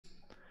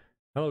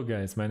Hello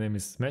guys, my name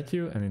is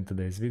Matthew and in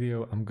today's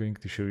video I'm going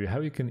to show you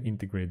how you can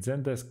integrate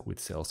Zendesk with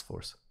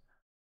Salesforce.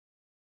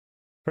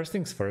 First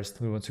things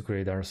first, we want to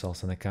create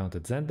ourselves an account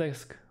at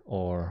Zendesk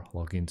or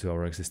log into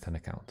our existing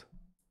account.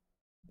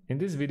 In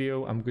this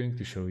video I'm going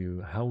to show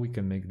you how we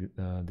can make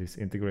this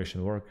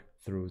integration work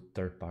through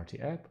third-party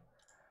app.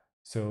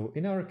 So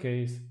in our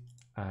case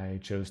I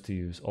chose to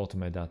use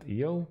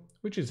Automate.io,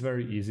 which is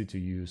very easy to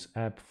use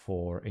app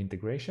for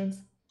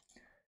integrations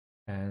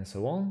and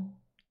so on.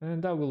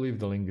 And I will leave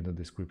the link in the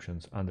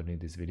descriptions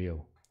underneath this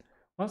video.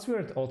 Once we're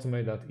at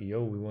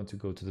Automate.io, we want to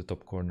go to the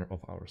top corner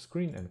of our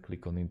screen and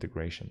click on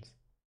integrations.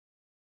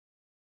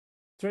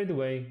 Straight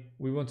away,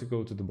 we want to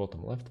go to the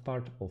bottom left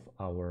part of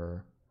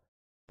our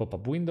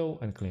pop-up window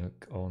and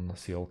click on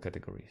See All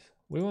Categories.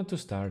 We want to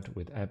start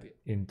with app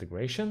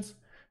integrations,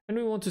 and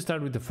we want to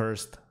start with the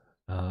first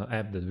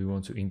app that we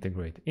want to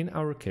integrate. In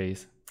our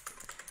case,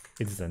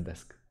 it's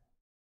Zendesk.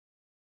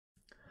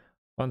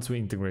 Once we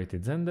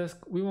integrated Zendesk,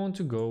 we want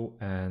to go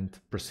and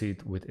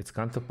proceed with its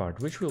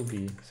counterpart, which will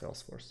be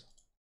Salesforce.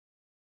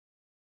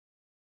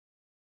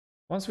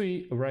 Once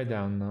we write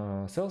down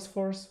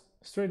Salesforce,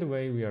 straight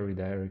away we are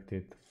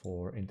redirected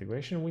for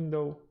integration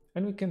window,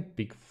 and we can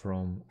pick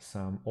from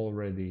some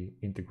already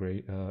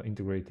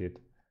integrated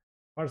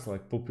parts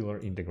like popular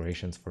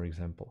integrations, for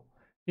example.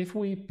 If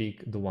we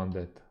pick the one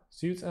that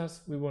suits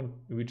us,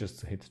 we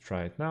just hit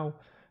try it now,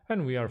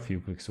 and we are a few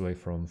clicks away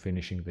from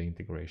finishing the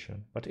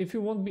integration. But if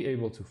you won't be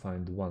able to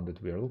find the one that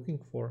we are looking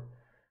for,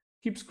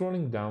 keep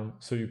scrolling down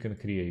so you can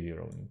create your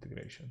own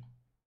integration.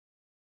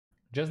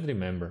 Just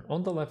remember,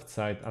 on the left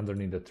side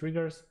underneath the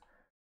triggers,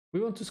 we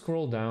want to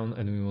scroll down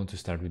and we want to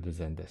start with the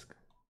Zendesk.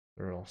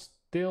 There are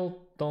still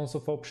tons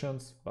of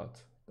options, but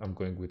I'm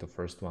going with the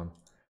first one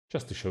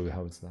just to show you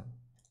how it's done.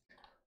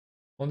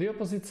 On the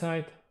opposite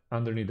side,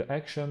 underneath the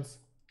actions,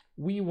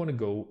 we want to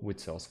go with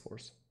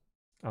Salesforce.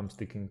 I'm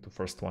sticking to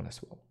first one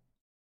as well.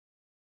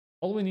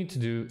 All we need to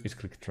do is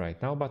click Try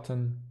It Now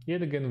button.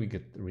 Yet again, we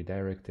get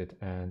redirected,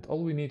 and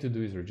all we need to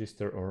do is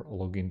register or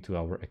log into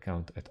our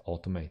account at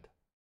Automate.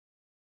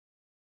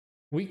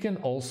 We can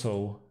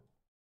also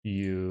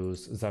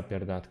use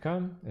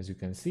Zapier.com, as you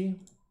can see,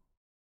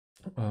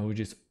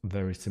 which is a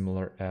very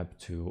similar app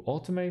to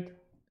Automate.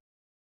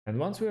 And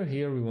once we are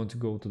here, we want to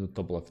go to the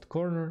top left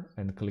corner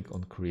and click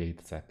on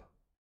Create Zap.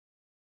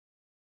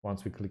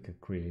 Once we click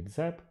Create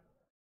Zap,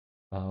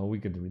 we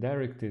get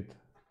redirected,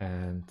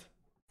 and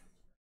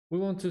we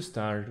want to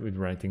start with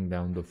writing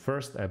down the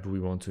first app we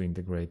want to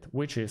integrate,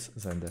 which is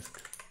Zendesk.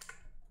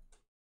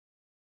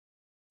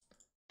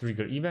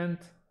 Trigger event,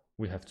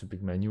 we have to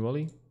pick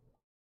manually.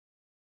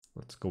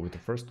 Let's go with the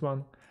first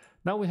one.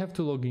 Now we have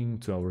to log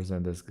into our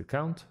Zendesk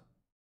account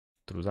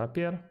through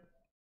Zapier.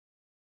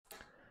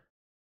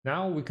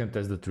 Now we can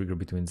test the trigger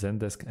between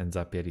Zendesk and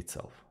Zapier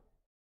itself.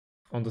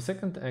 On the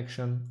second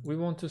action, we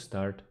want to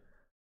start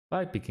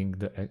by picking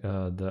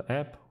the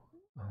app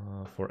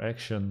for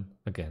action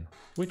again,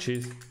 which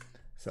is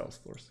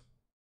Salesforce.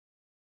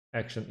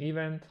 Action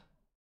event,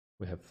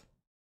 we have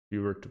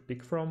fewer to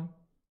pick from.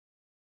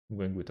 I'm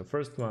going with the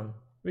first one.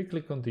 We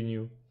click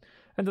continue,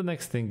 and the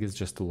next thing is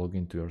just to log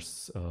into your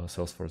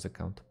Salesforce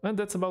account. And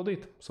that's about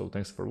it. So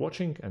thanks for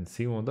watching and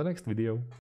see you on the next video.